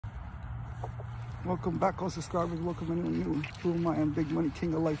Welcome back, all subscribers. Welcome anyone new. Who am I? I'm Big Money,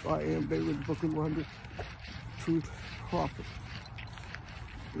 King of Life. I am Bayridge, Brooklyn 100. Truth, profit.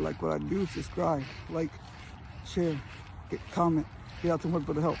 If you like what I do, subscribe, like, share, comment, get out to work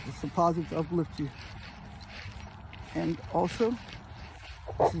for the help. It's a positive to uplift you. And also,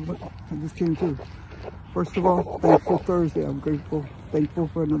 this is what I just came to. First of all, thankful Thursday. I'm grateful, thankful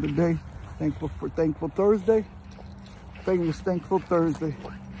for another day. Thankful for Thankful Thursday. Famous Thankful Thursday.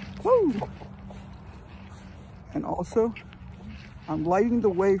 Woo! And also, I'm lighting the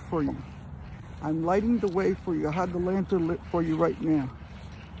way for you. I'm lighting the way for you. I have the lantern lit for you right now.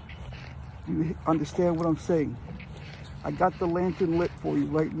 You understand what I'm saying? I got the lantern lit for you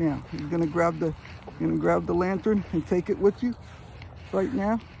right now. You're gonna grab the lantern and take it with you right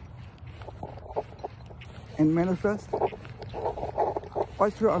now and manifest.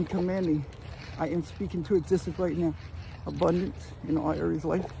 Right here, I'm commanding. I am speaking to existence right now. Abundance in all areas of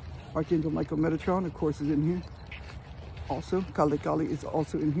life. Archangel Michael Metatron, of course, is in here. Also, Kali is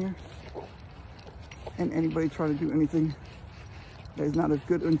also in here. And anybody trying to do anything that is not of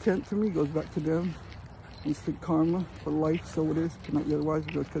good intent to me goes back to them. Instant karma for life, so it is. Cannot be otherwise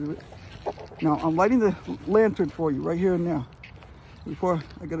because of it. Now, I'm lighting the lantern for you right here and now. Before,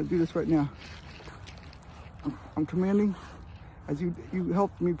 I gotta do this right now. I'm commanding, as you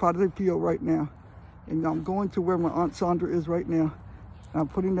helped me part of the PO right now. And I'm going to where my Aunt Sandra is right now. And I'm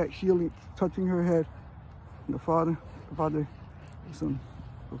putting that healing, touching her head. And the Father, the Son,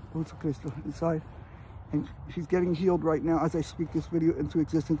 the crystal inside. And she's getting healed right now as I speak this video into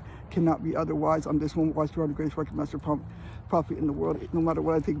existence. Cannot be otherwise. I'm this one wise, the greatest Reiki master prophet in the world. No matter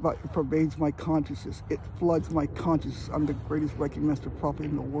what I think about, it pervades my consciousness. It floods my consciousness. I'm the greatest Reiki master prophet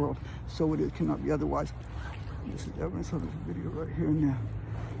in the world. So it is. Cannot be otherwise. This is evidence of this video right here and now.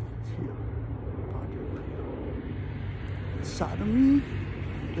 It's here. Inside of me.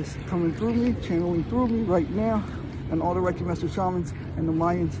 It's coming through me, channeling through me right now. And all the Reiki master shamans and the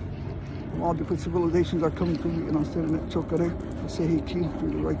Mayans from all different civilizations are coming through me, and I'm standing at Chokare, I say hey King through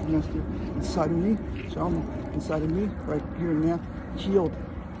the Reiki master inside of me, Shaman inside of me, right here and now, healed,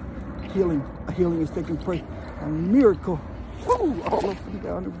 healing, a healing is taking place, a miracle, woo, all up and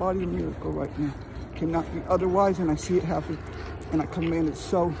down the body, a miracle right now, cannot be otherwise, and I see it happen, and I command it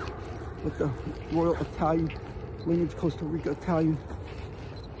so, with the Royal Italian, Lineage, Costa Rica Italian,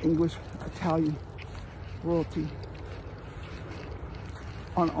 English, Italian, royalty,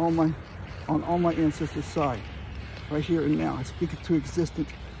 on all my ancestors' side, right here and now. I speak it to existence,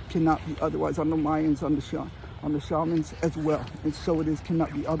 cannot be otherwise. On the Mayans, on the shamans as well. And so it is,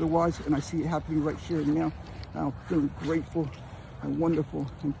 cannot be otherwise. And I see it happening right here and now. And I'm feeling grateful and wonderful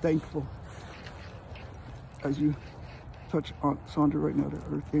and thankful as you touch Aunt Sandra right now, the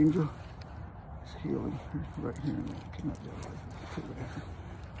Earth Angel. It's healing right here and now. Cannot be otherwise.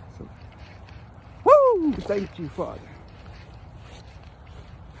 So, woo! Thank you, Father.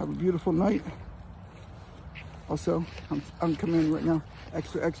 Have a beautiful night. Also, I'm commanding right now,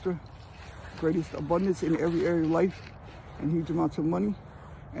 extra, greatest abundance in every area of life, and huge amounts of money,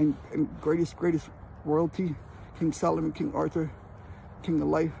 and greatest royalty, King Solomon, King Arthur, King of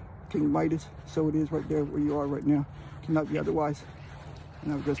Life, King Midas. So it is right there where you are right now. Cannot be otherwise.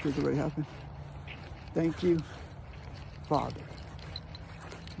 And our best days already happened. Thank you, Father.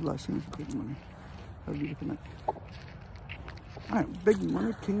 Blessings, Big Money. Have a beautiful night. I am Big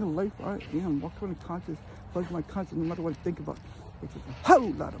Money, King of Life. I am walking on conscious, plus my conscience, no matter what I think about. It's a whole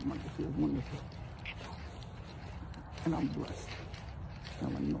lot of money. It feels wonderful. And I'm blessed.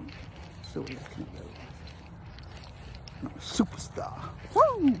 And I'm known. So it is. I'm a superstar.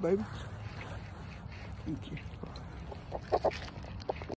 Woo, baby. Thank you.